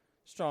older,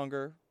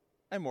 stronger,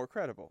 and more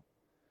credible.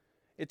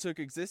 It took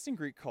existing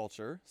Greek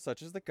culture,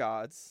 such as the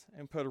gods,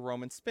 and put a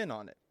Roman spin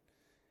on it.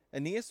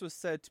 Aeneas was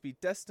said to be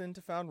destined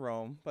to found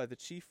Rome by the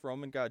chief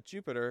Roman god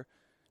Jupiter,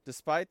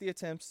 despite the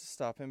attempts to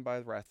stop him by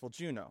the wrathful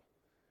Juno.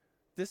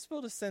 This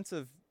built a sense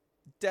of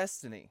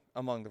destiny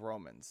among the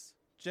Romans,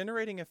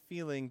 generating a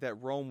feeling that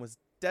Rome was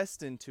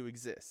destined to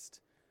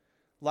exist.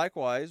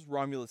 Likewise,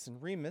 Romulus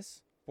and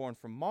Remus, born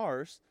from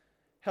Mars,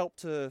 helped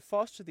to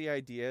foster the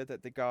idea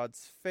that the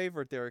gods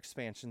favored their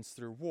expansions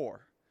through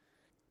war.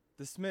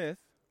 This myth,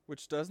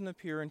 which doesn't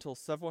appear until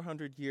several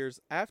hundred years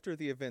after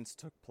the events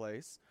took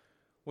place,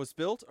 was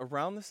built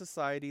around the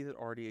society that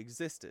already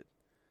existed.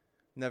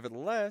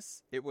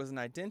 Nevertheless, it was an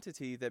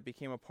identity that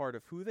became a part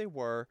of who they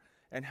were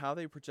and how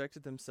they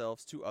projected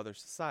themselves to other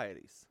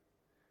societies.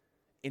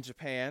 In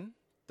Japan,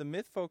 the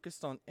myth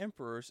focused on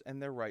emperors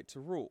and their right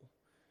to rule.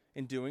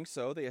 In doing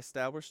so, they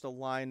established a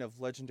line of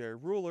legendary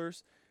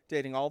rulers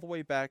dating all the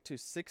way back to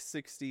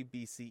 660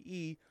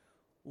 BCE,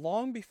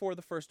 long before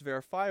the first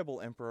verifiable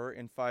emperor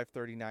in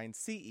 539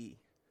 CE.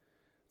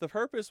 The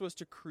purpose was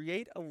to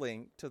create a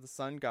link to the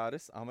sun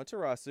goddess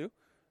Amaterasu,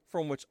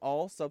 from which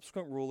all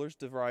subsequent rulers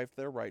derived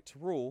their right to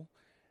rule,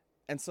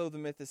 and so the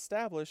myth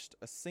established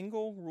a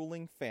single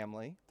ruling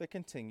family that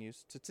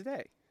continues to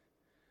today.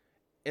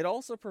 It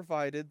also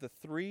provided the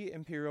 3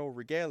 imperial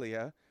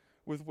regalia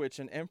with which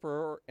an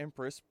emperor or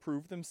empress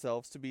proved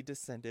themselves to be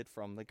descended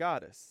from the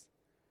goddess.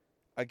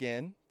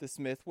 Again, this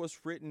myth was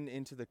written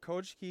into the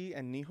Kojiki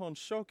and Nihon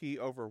Shoki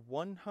over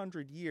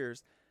 100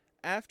 years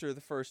after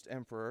the first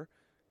emperor,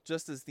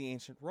 just as the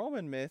ancient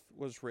Roman myth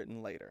was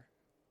written later.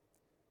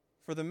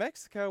 For the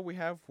Mexica, we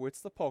have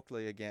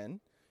Huitzilopochtli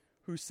again,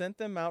 who sent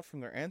them out from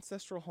their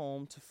ancestral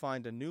home to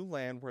find a new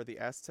land where the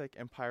Aztec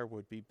Empire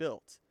would be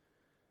built.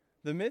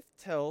 The myth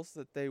tells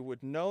that they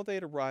would know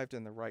they'd arrived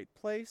in the right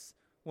place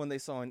when they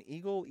saw an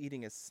eagle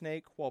eating a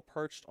snake while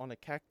perched on a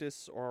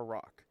cactus or a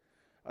rock,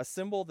 a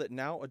symbol that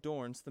now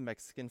adorns the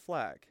Mexican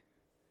flag.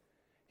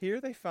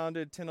 Here they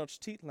founded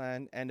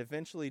Tenochtitlan and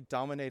eventually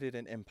dominated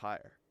an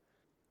empire.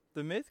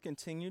 The myth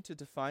continued to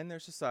define their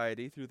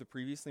society through the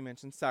previously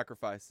mentioned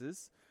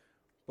sacrifices,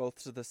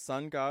 both to the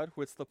sun god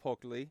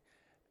Huitzilopoctli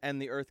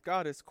and the earth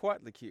goddess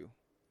Coatlicue.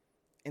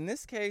 In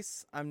this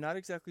case, I'm not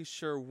exactly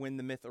sure when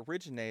the myth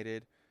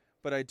originated,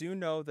 but I do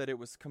know that it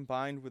was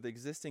combined with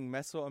existing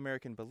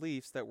Mesoamerican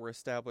beliefs that were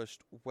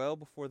established well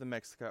before the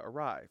Mexica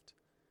arrived.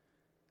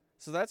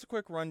 So that's a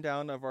quick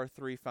rundown of our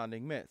 3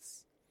 founding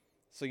myths.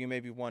 So you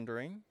may be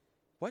wondering,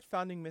 what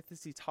founding myth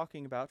is he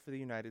talking about for the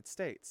United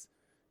States?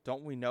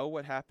 Don't we know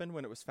what happened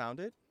when it was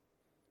founded?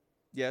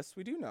 Yes,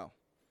 we do know.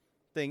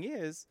 Thing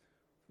is,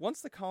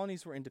 once the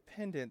colonies were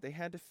independent, they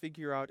had to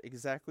figure out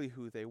exactly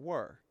who they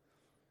were.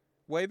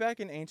 Way back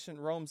in Ancient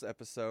Rome's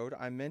episode,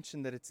 I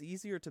mentioned that it's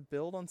easier to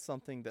build on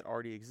something that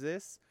already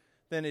exists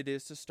than it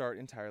is to start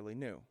entirely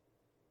new.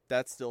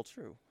 That's still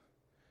true.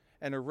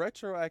 And a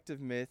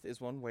retroactive myth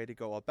is one way to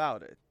go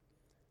about it.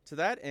 To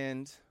that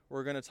end,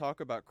 we're going to talk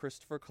about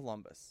Christopher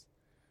Columbus.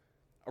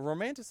 A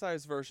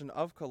romanticized version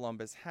of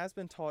Columbus has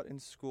been taught in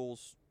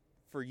schools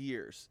for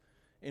years,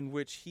 in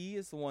which he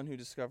is the one who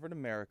discovered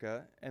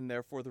America and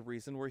therefore the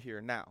reason we're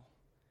here now.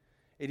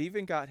 It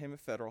even got him a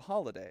federal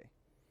holiday.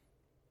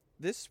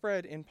 This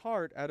spread in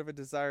part out of a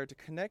desire to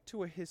connect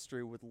to a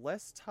history with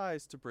less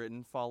ties to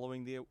Britain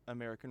following the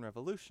American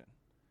Revolution.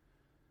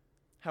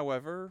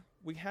 However,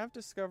 we have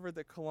discovered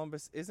that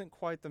Columbus isn't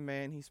quite the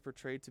man he's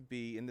portrayed to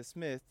be in this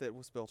myth that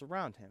was built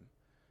around him.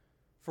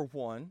 For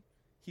one,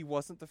 he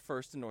wasn't the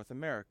first in North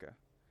America.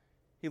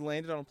 He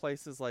landed on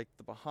places like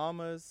the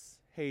Bahamas,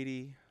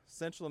 Haiti,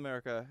 Central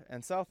America,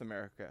 and South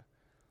America.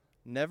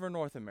 Never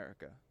North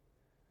America.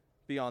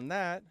 Beyond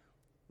that,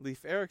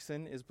 Leif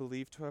Erikson is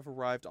believed to have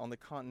arrived on the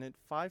continent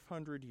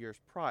 500 years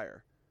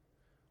prior.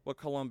 What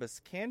Columbus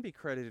can be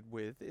credited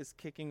with is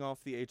kicking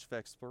off the age of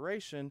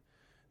exploration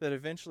that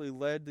eventually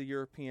led the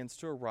Europeans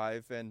to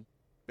arrive and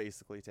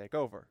basically take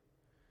over.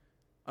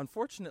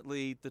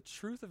 Unfortunately, the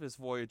truth of his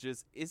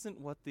voyages isn't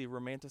what the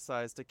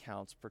romanticized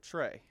accounts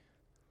portray.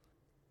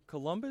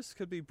 Columbus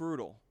could be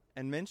brutal,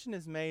 and mention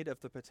is made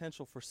of the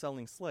potential for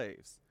selling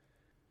slaves.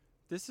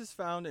 This is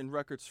found in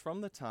records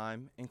from the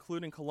time,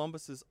 including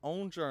Columbus's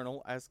own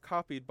journal as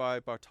copied by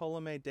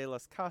Bartolomé de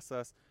las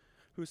Casas,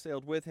 who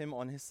sailed with him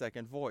on his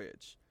second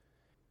voyage.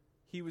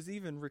 He was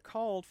even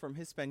recalled from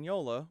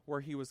Hispaniola,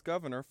 where he was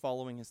governor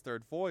following his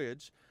third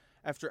voyage,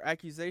 after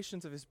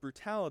accusations of his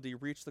brutality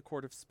reached the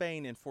court of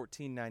Spain in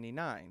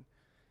 1499.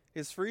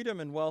 His freedom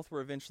and wealth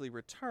were eventually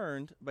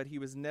returned, but he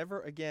was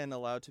never again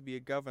allowed to be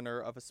a governor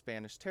of a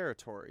Spanish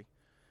territory.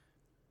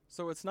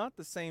 So it's not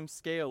the same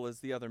scale as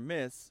the other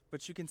myths,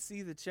 but you can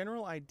see the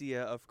general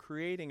idea of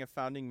creating a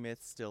founding myth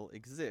still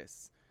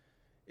exists.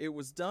 It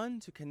was done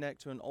to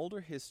connect to an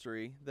older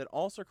history that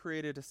also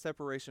created a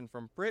separation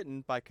from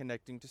Britain by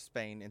connecting to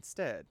Spain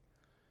instead.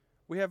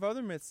 We have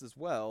other myths as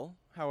well,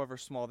 however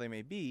small they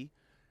may be,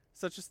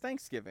 such as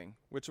Thanksgiving,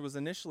 which was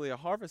initially a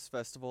harvest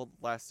festival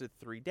that lasted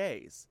 3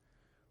 days.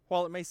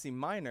 While it may seem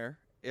minor,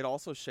 it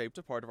also shaped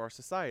a part of our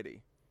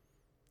society.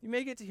 You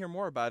may get to hear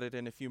more about it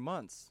in a few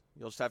months.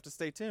 You'll just have to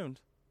stay tuned.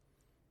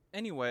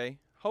 Anyway,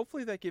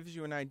 hopefully that gives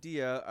you an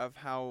idea of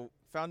how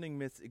founding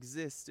myths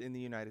exist in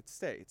the United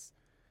States.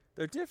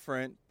 They're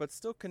different, but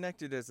still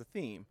connected as a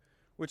theme,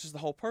 which is the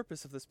whole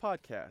purpose of this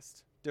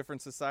podcast.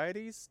 Different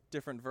societies,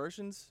 different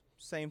versions,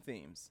 same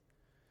themes.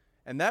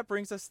 And that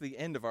brings us to the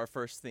end of our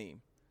first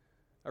theme.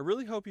 I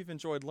really hope you've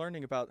enjoyed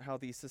learning about how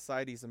these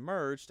societies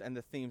emerged and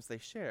the themes they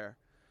share.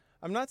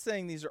 I'm not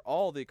saying these are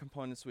all the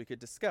components we could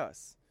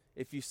discuss.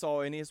 If you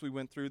saw any as we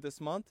went through this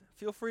month,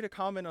 feel free to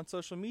comment on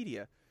social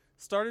media.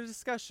 Start a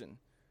discussion.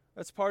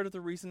 That's part of the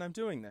reason I'm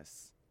doing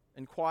this.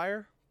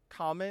 Inquire,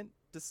 comment,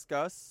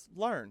 discuss,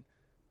 learn.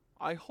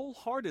 I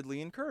wholeheartedly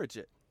encourage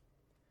it.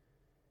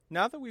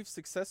 Now that we've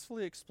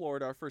successfully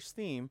explored our first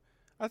theme,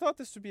 I thought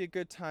this would be a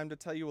good time to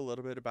tell you a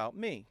little bit about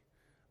me.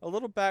 A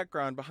little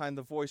background behind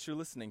the voice you're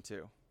listening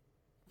to.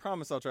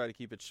 Promise I'll try to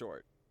keep it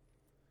short.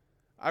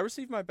 I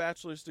received my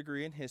bachelor's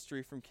degree in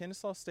history from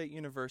Kennesaw State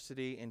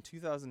University in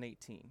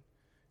 2018.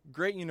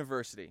 Great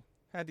university.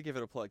 Had to give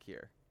it a plug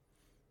here.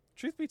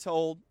 Truth be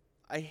told,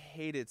 I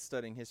hated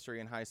studying history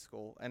in high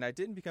school, and I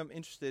didn't become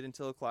interested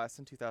until a class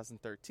in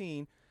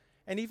 2013,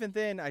 and even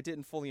then I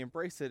didn't fully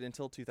embrace it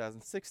until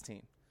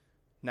 2016.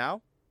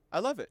 Now, I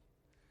love it.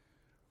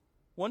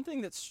 One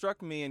thing that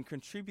struck me and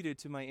contributed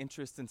to my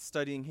interest in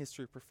studying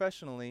history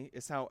professionally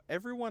is how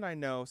everyone I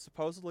know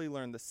supposedly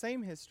learned the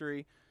same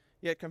history,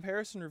 yet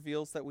comparison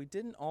reveals that we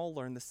didn't all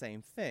learn the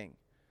same thing.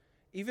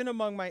 Even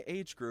among my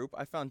age group,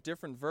 I found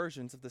different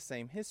versions of the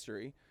same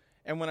history,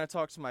 and when I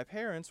talked to my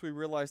parents, we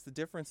realized the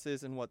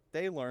differences in what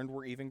they learned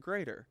were even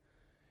greater.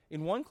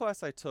 In one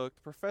class I took,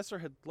 the professor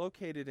had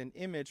located an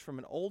image from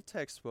an old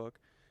textbook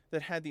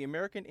that had the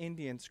American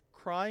Indians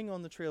crying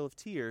on the Trail of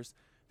Tears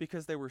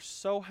because they were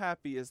so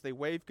happy as they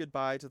waved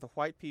goodbye to the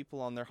white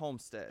people on their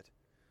homestead.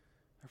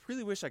 I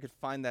really wish I could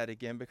find that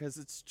again because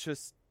it's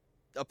just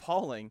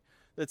appalling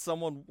that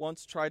someone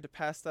once tried to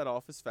pass that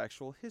off as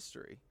factual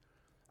history.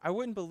 I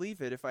wouldn't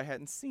believe it if I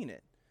hadn't seen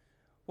it.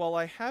 While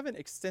I haven't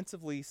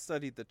extensively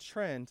studied the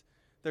trend,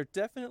 there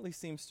definitely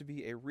seems to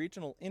be a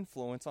regional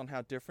influence on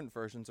how different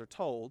versions are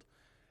told,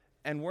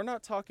 and we're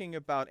not talking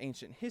about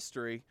ancient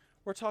history,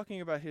 we're talking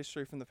about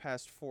history from the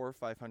past 400 or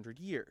 500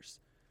 years.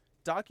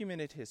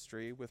 Documented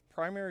history with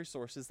primary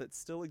sources that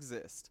still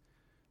exist,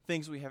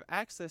 things we have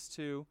access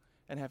to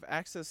and have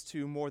access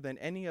to more than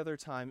any other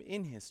time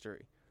in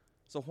history.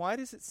 So why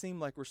does it seem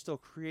like we're still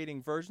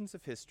creating versions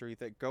of history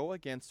that go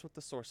against what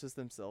the sources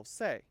themselves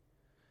say?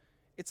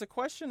 It's a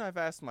question I've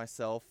asked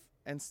myself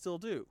and still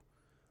do.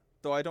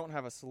 Though I don't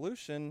have a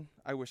solution,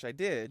 I wish I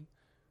did.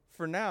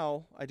 For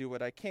now, I do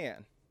what I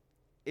can.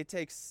 It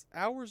takes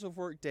hours of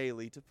work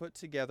daily to put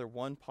together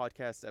one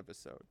podcast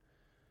episode.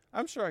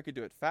 I'm sure I could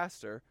do it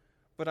faster,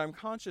 but I'm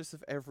conscious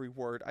of every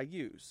word I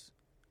use.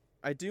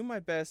 I do my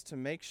best to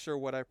make sure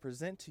what I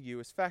present to you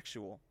is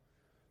factual.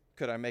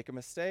 Could I make a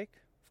mistake?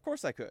 Of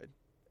course I could.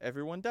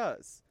 Everyone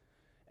does.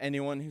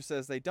 Anyone who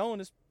says they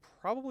don't is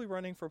probably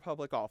running for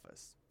public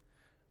office.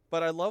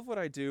 But I love what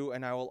I do,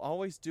 and I will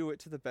always do it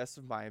to the best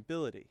of my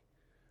ability.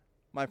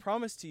 My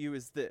promise to you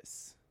is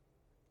this.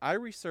 I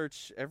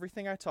research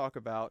everything I talk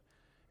about,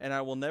 and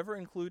I will never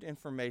include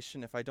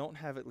information if I don't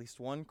have at least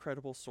one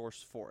credible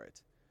source for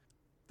it.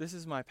 This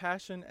is my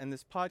passion, and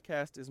this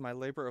podcast is my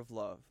labor of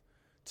love.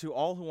 To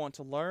all who want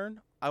to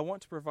learn, I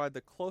want to provide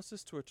the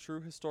closest to a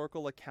true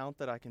historical account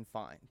that I can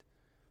find.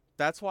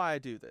 That's why I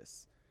do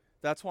this.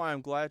 That's why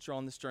I'm glad you're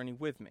on this journey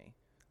with me.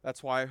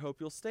 That's why I hope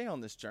you'll stay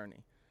on this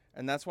journey.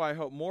 And that's why I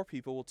hope more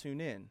people will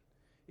tune in.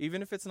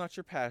 Even if it's not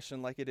your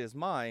passion like it is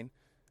mine,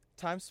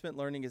 time spent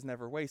learning is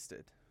never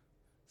wasted.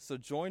 So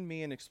join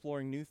me in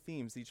exploring new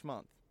themes each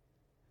month.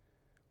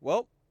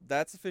 Well,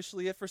 that's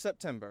officially it for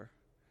September.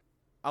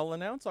 I'll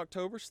announce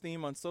October's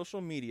theme on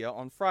social media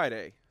on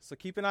Friday, so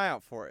keep an eye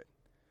out for it.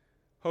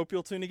 Hope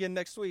you'll tune again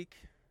next week.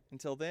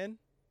 Until then,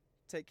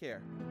 take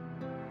care.